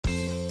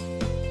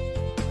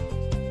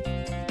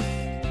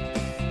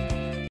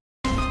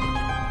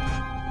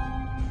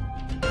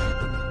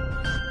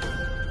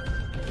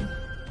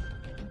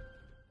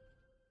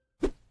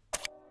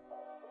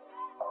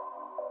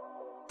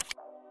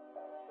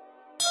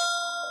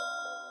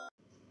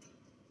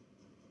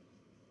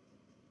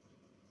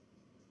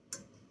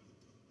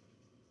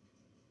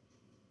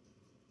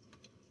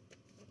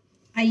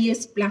I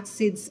use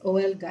flaxseed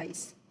oil,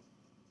 guys.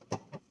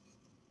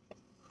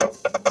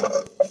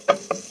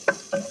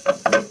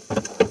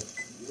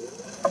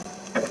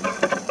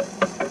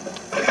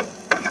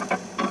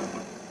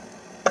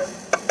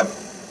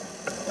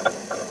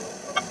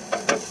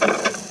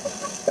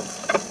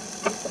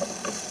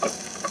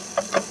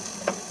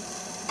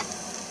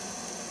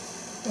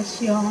 Tapos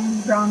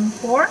yung brown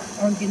pork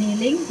or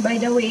giniling. By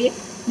the way,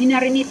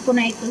 minarinate ko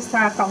na ito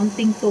sa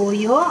kaunting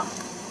toyo,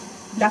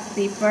 black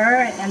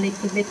pepper, and a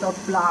little bit of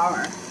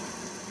flour.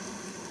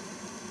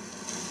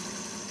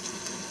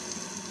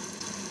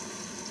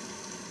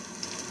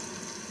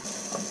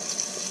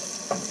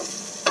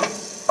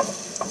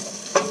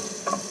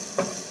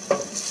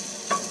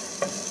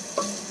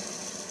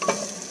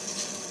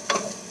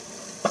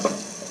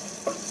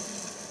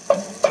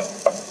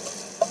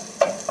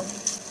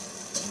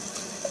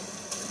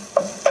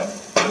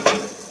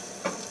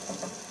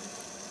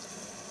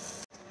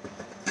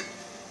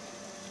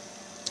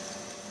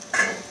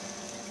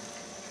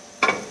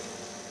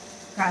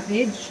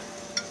 Cabbage.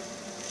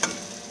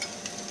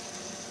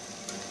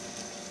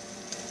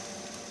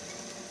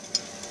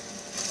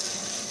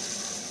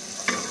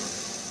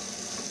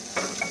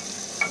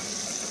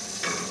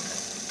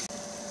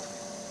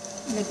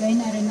 Ilagay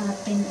na rin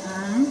natin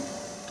ang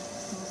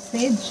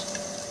sausage.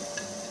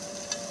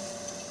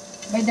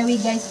 By the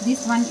way guys,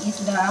 this one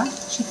is the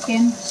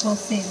chicken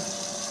sausage.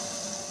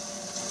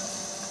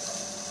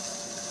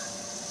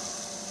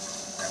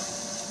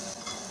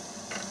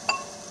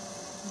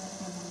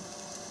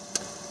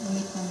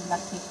 Ng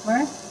black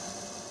pepper, a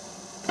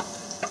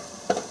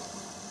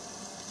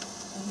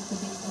little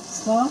bit of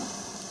salt,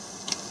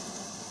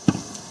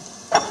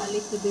 a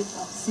little bit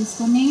of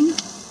seasoning.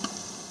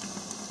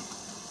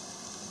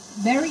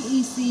 Very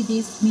easy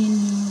this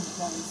menu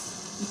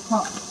guys to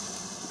cook.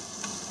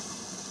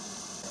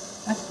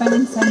 At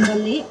panin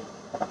sandali.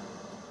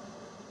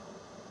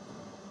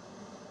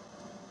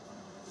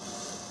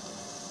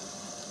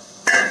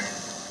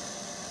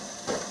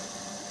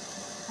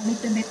 A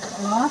little bit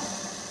of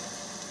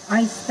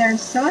oyster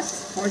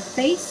sauce for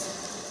taste.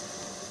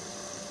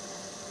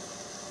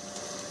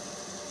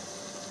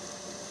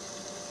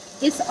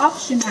 It's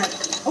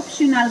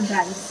optional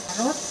guys.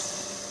 Carrots.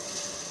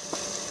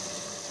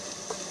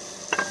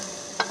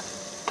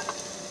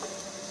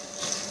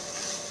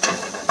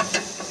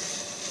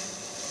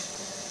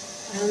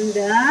 And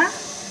the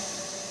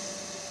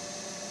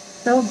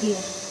towgue.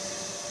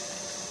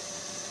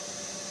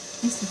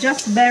 It's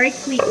just very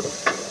quick.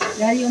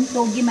 Dahil yung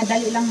towgue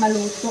madali lang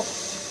maluto.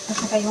 At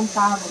saka yung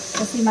carrots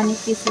kasi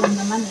manipis lang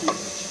naman eh.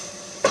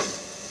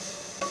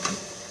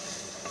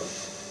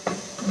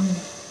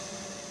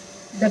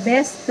 The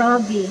best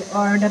towgue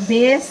or the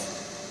best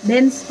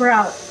bean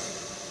sprout.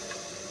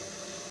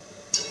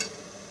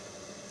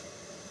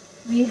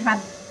 We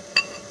have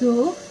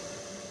to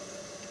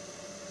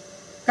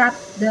cut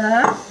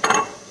the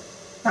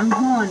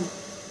sotanghon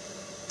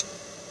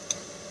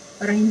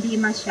para hindi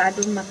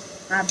masyadong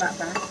mataba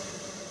ba.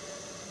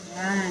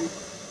 Yan.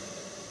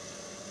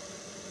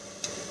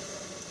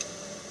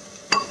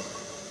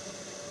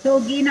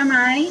 Towgue na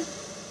may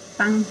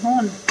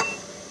sotanghon.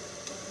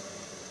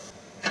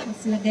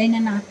 Tapos lagay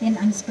na natin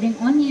ang spring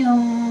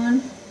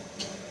onion.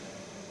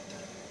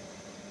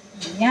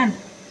 Ayan.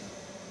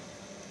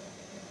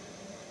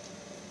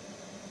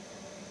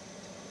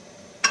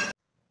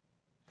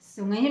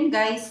 So ngayon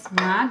guys,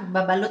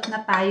 magbabalot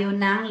na tayo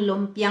ng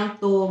lumpiang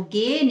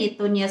towgue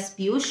nito niyas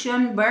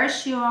fusion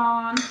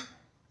version.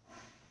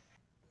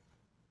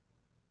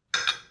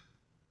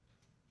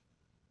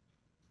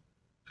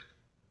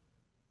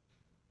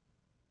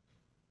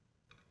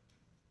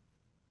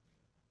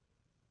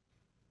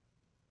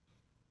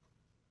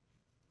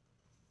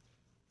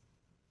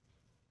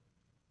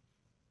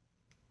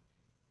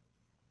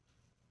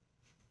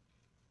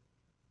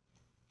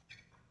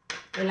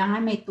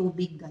 Kailangan may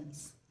tubig,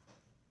 guys.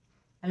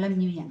 Alam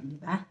niyo yan, di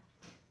ba?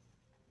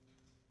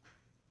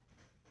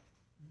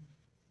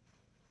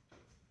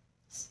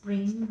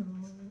 Spring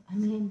roll.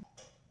 Amen.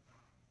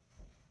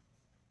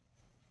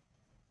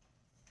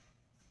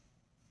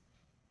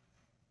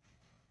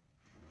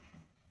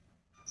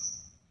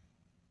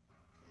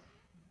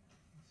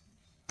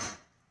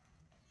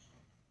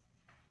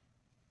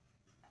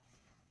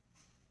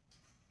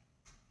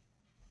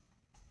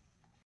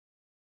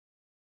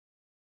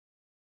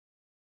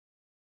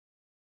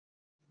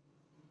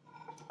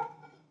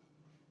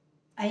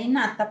 Ayun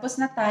na,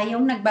 tapos na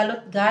tayong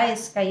nagbalot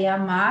guys. Kaya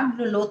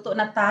magluluto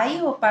na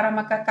tayo para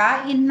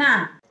makakain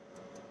na.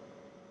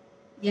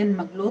 Yan,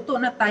 magluto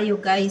na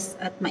tayo guys.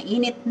 At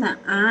mainit na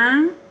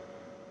ang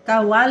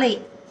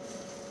kawali.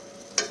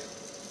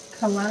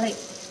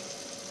 Kawali.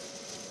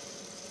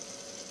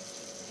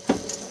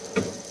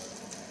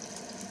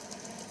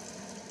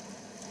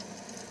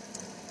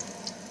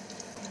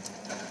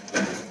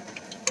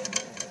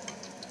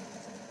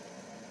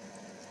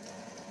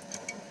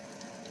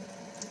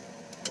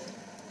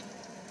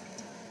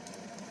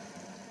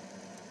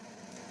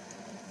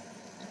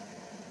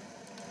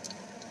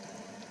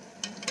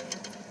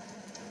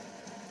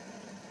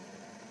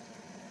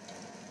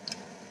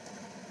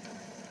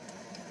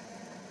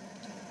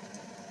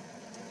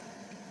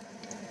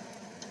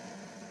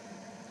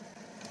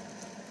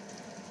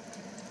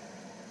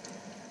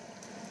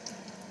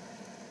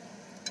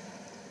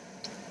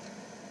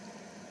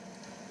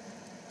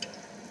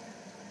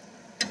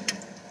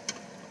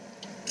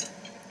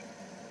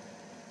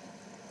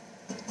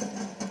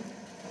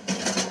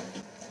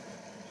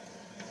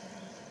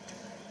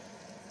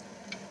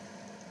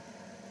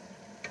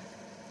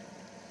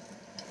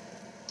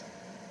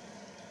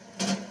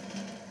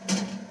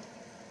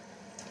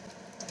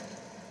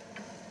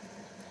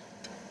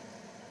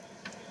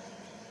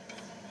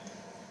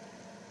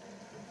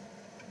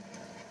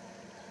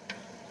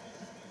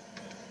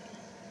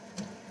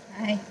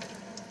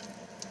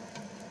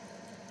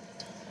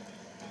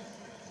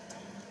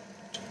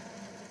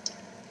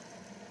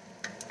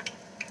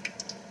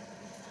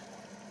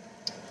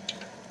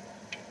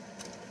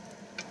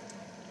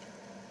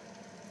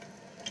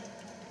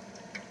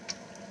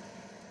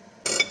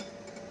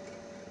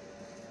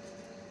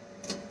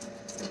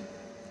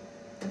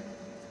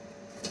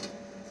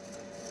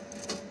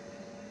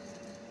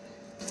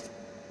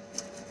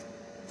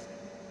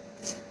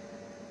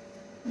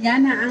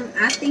 Yan na ang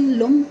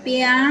ating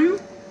lumpiang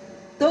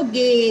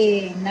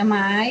towgue na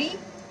may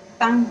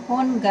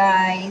tanghon,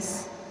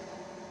 guys.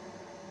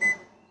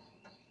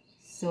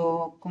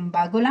 So, kung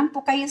bago lang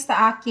po kayo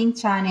sa aking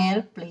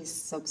channel, please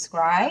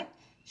subscribe,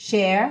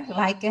 share,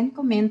 like, and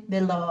comment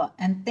below.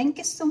 And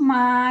thank you so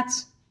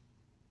much.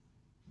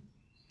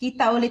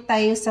 Kita ulit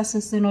tayo sa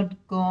susunod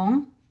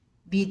kong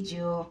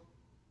video.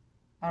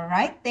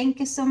 Alright,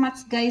 thank you so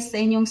much guys sa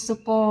inyong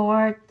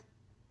support.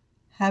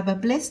 Have a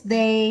blessed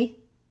day.